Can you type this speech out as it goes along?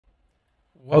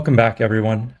Welcome back,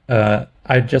 everyone.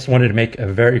 I just wanted to make a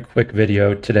very quick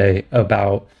video today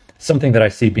about something that I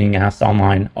see being asked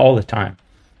online all the time,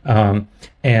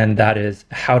 and that is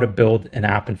how to build an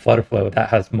app in FlutterFlow that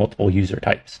has multiple user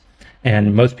types.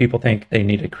 And most people think they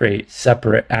need to create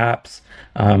separate apps,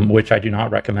 which I do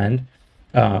not recommend,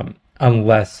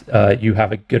 unless you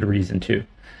have a good reason to.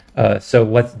 So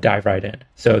let's dive right in.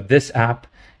 So this app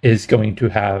is going to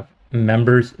have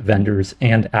members, vendors,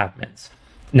 and admins.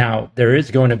 Now, there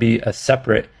is going to be a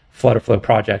separate FlutterFlow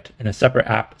project and a separate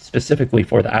app specifically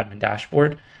for the admin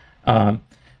dashboard.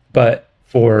 But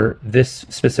for this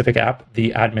specific app,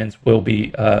 the admins will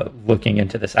be looking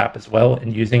into this app as well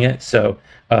and using it. So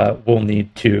we'll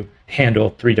need to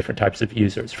handle 3 different types of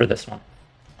users for this one.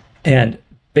 And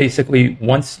basically,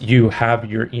 once you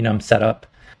have your enum set up,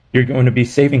 you're going to be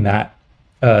saving that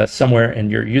somewhere in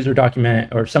your user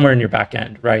document or somewhere in your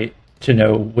backend, right, to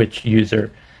know which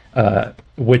user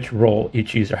which role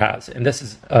each user has. And this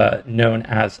is known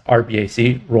as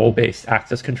RBAC, role-based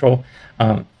access control,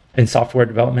 in software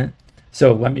development.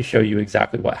 So let me show you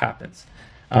exactly what happens.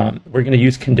 We're going to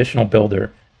use conditional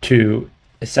builder to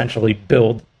essentially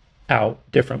build out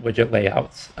different widget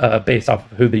layouts based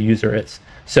off of who the user is.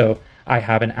 So I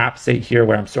have an app state here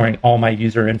where I'm storing all my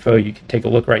user info. You can take a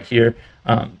look right here,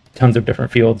 tons of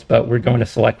different fields, but we're going to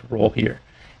select role here.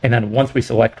 And then once we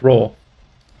select role,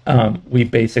 we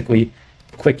basically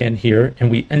click in here and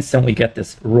we instantly get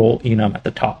this role enum at the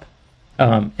top.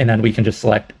 And then we can just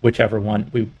select whichever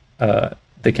one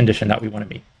the condition that we want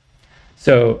to meet.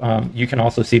 So you can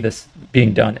also see this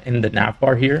being done in the nav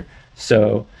bar here.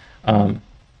 So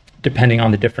depending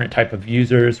on the different type of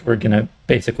users, we're going to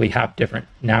basically have different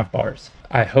nav bars.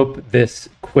 I hope this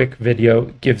quick video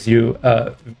gives you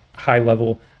a high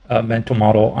level mental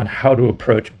model on how to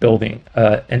approach building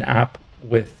an app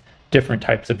with different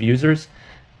types of users.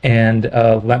 And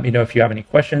let me know if you have any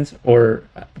questions or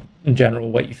in general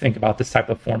what you think about this type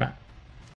of format.